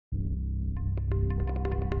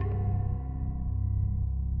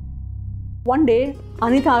One day,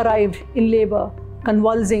 Anita arrived in labor,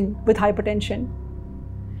 convulsing with hypertension.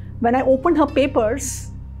 When I opened her papers,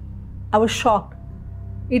 I was shocked.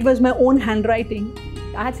 It was my own handwriting.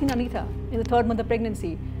 I had seen Anita in the 3rd month of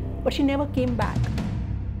pregnancy, but she never came back.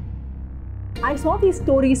 I saw these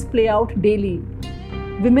stories play out daily.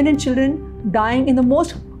 Women and children dying in the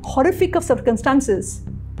most horrific of circumstances.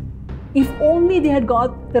 If only they had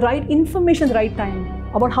got the right information at the right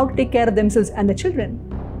time about how to take care of themselves and their children.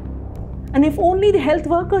 And if only the health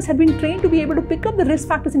workers had been trained to be able to pick up the risk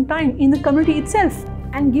factors in time in the community itself.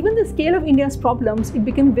 And given the scale of India's problems, it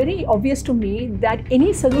became very obvious to me that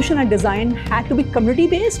any solution I designed had to be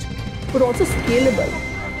community-based, but also scalable.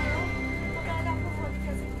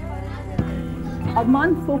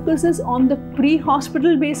 Armman focuses on the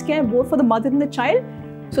pre-hospital based care both for the mother and the child,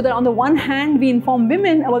 so that on the one hand, we inform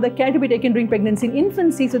women about the care to be taken during pregnancy and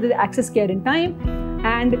infancy so that they access care in time,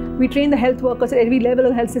 and we train the health workers at every level of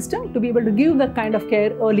the health system to be able to give that kind of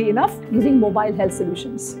care early enough using mobile health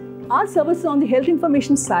solutions. Our services on the health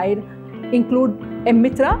information side include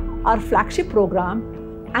Mitra, our flagship program,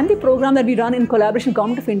 and the program that we run in collaboration with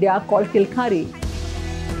Government of India called Kilkari.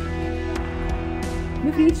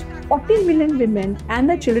 We've reached 40 million women and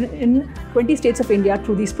their children in 20 states of India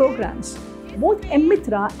through these programs. Both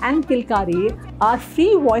Mitra and Kilkari are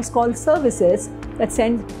free voice call services that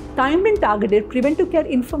send timed and targeted preventive care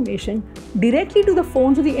information directly to the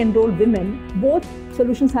phones of the enrolled women. Both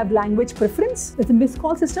solutions have language preference. With a missed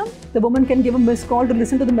call system, the woman can give a missed call to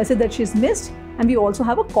listen to the message that she's missed, and we also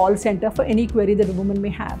have a call center for any query that a woman may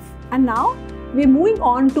have. And now we're moving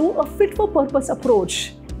on to a fit-for-purpose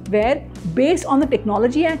approach where, based on the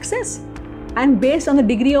technology access and based on the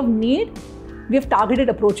degree of need, we have targeted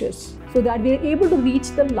approaches so that we are able to reach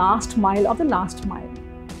the last mile of the last mile.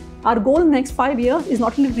 Our goal in the next 5 years is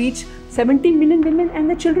not only to reach 70 million women and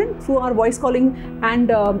their children through our voice calling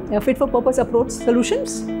and fit-for-purpose approach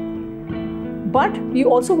solutions, but we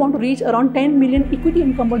also want to reach around 10 million equity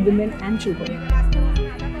encumbered women and children.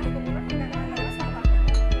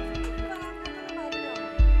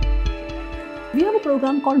 We have a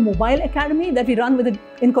program called Mobile Academy that we run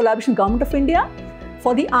in collaboration with Government of India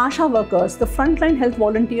for the ASHA workers, the frontline health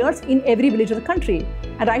volunteers in every village of the country.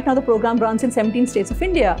 And right now the program runs in 17 states of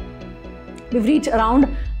India. We've reached around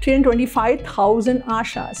 325,000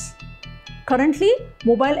 ASHAs. Currently,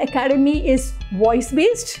 Mobile Academy is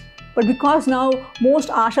voice-based, but because now most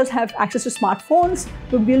ASHAs have access to smartphones,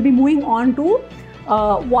 we'll be moving on to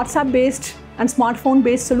WhatsApp-based and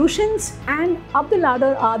smartphone-based solutions. And up the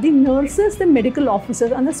ladder are the nurses, the medical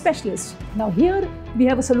officers, and the specialists. Now here we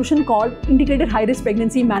have a solution called Integrated High-Risk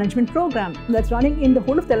Pregnancy Management Program that's running in the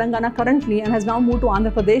whole of Telangana currently and has now moved to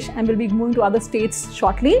Andhra Pradesh and will be moving to other states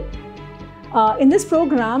shortly. In this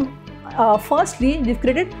program, firstly, we've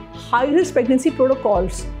created high-risk pregnancy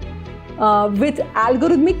protocols with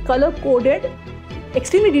algorithmic color-coded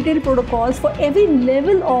extremely detailed protocols for every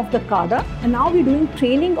level of the cadre, and now we're doing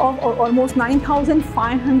training of almost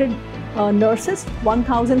 9,500 nurses,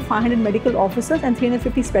 1,500 medical officers and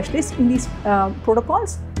 350 specialists in these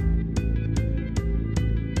protocols.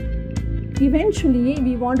 Eventually,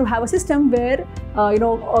 we want to have a system where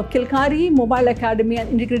Kilkari, Mobile Academy and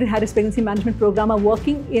Integrated High-Risk Pregnancy Management Program are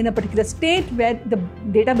working in a particular state where the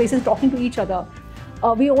database is talking to each other.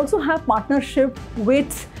 We also have partnership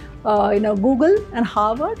with Google and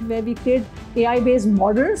Harvard, where we create AI-based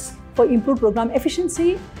models for improved program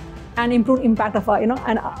efficiency and improved impact of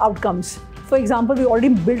and outcomes. For example, we already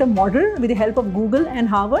built a model with the help of Google and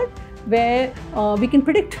Harvard, where we can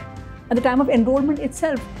predict at the time of enrollment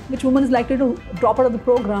itself which woman is likely to drop out of the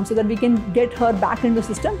program so that we can get her back into the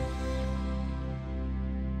system.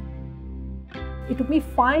 It took me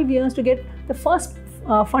 5 years to get the first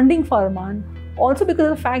funding for Armman, also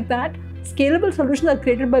because of the fact that scalable solutions are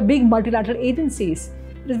created by big multilateral agencies.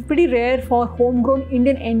 It is pretty rare for homegrown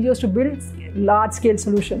Indian NGOs to build large-scale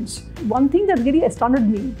solutions. One thing that really astounded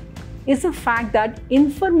me is the fact that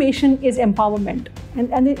information is empowerment,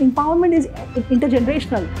 and the empowerment is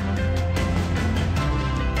intergenerational.